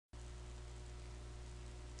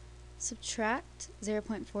Subtract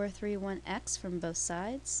 0.431x from both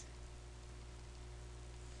sides.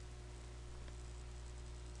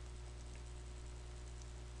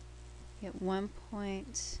 Get 3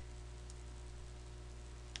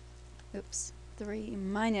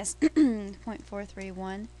 minus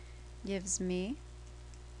 0.431 gives me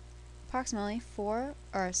approximately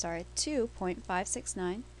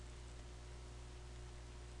 2.569.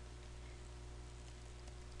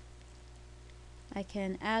 I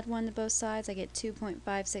can add 1 to both sides. I get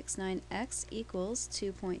 2.569x equals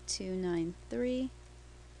 2.293.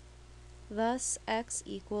 Thus, x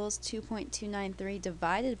equals 2.293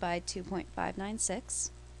 divided by 2.596.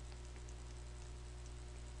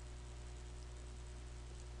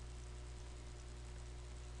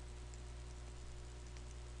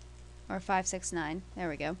 Or 569. There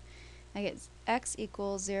we go. I get x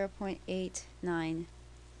equals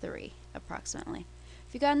 0.893 approximately.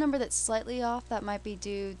 If you got a number that's slightly off, that might be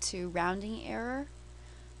due to rounding error.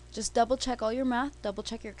 Just double check all your math, double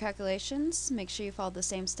check your calculations, make sure you follow the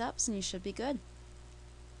same steps, and you should be good.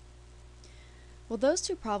 Well, those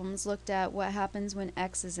two problems looked at what happens when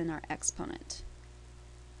x is in our exponent.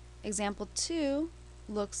 Example 2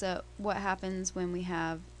 looks at what happens when we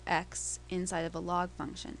have x inside of a log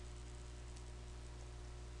function.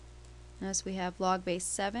 Notice we have log base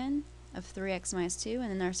 7 of 3x minus 2,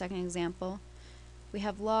 and in our second example, we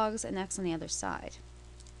have logs and x on the other side.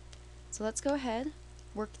 So let's go ahead,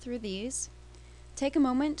 work through these. Take a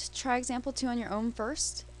moment, try example 2 on your own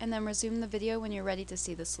first, and then resume the video when you're ready to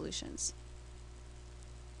see the solutions.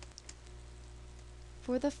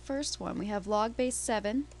 For the first one, we have log base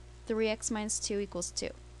 7, 3x minus 2 equals 2.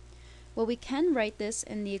 Well, we can write this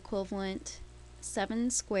in the equivalent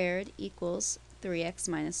 7 squared equals 3x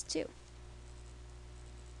minus 2.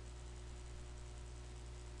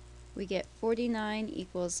 We get 49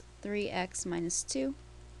 equals 3x minus 2,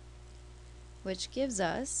 which gives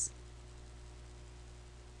us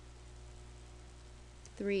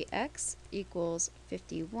 3x equals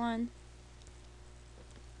 51.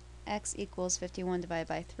 X equals 51 divided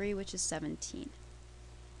by 3, which is 17.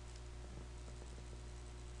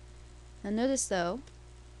 Now notice though,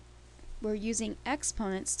 we're using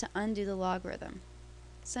exponents to undo the logarithm.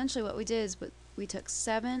 Essentially what we did is we took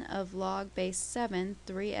 7 of log base 7,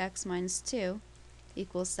 3x minus 2,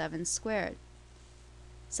 equals 7 squared.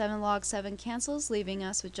 7 log 7 cancels, leaving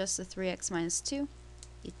us with just the 3x minus 2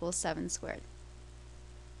 equals 7 squared.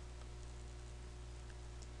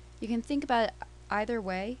 You can think about it either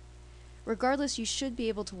way. Regardless, you should be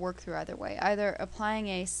able to work through either way, either applying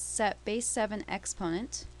a set base 7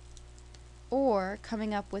 exponent or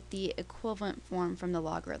coming up with the equivalent form from the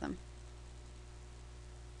logarithm.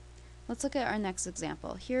 Let's look at our next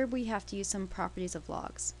example. Here we have to use some properties of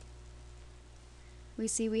logs. We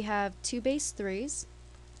see we have 2 base 3's.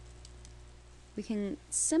 We can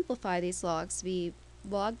simplify these logs to be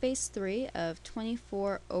log base 3 of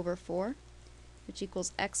 24 over 4, which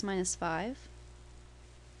equals x minus 5.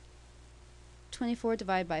 24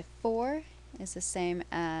 divided by 4 is the same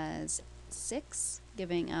as 6,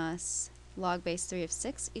 giving us log base 3 of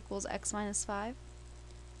 6 equals x minus 5.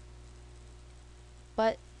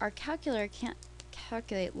 But our calculator can't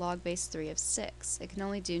calculate log base 3 of 6. It can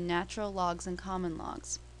only do natural logs and common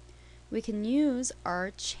logs. We can use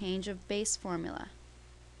our change of base formula.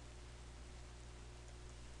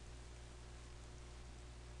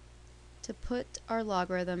 To put our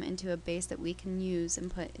logarithm into a base that we can use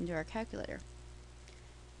and put into our calculator.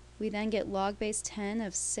 We then get log base 10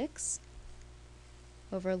 of 6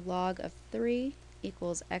 over log of 3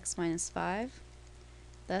 equals x minus 5.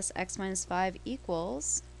 Thus x minus 5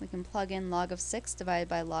 equals, we can plug in log of 6 divided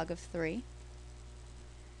by log of 3,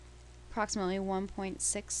 approximately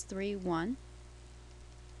 1.631.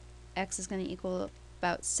 X is going to equal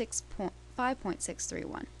about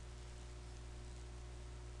 5.631.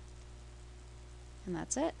 And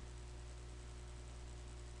that's it.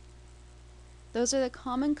 Those are the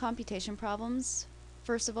common computation problems.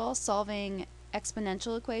 First of all, solving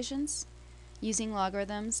exponential equations using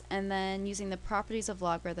logarithms, and then using the properties of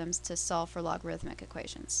logarithms to solve for logarithmic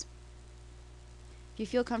equations. If you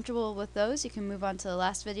feel comfortable with those, you can move on to the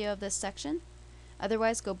last video of this section.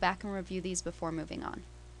 Otherwise, go back and review these before moving on.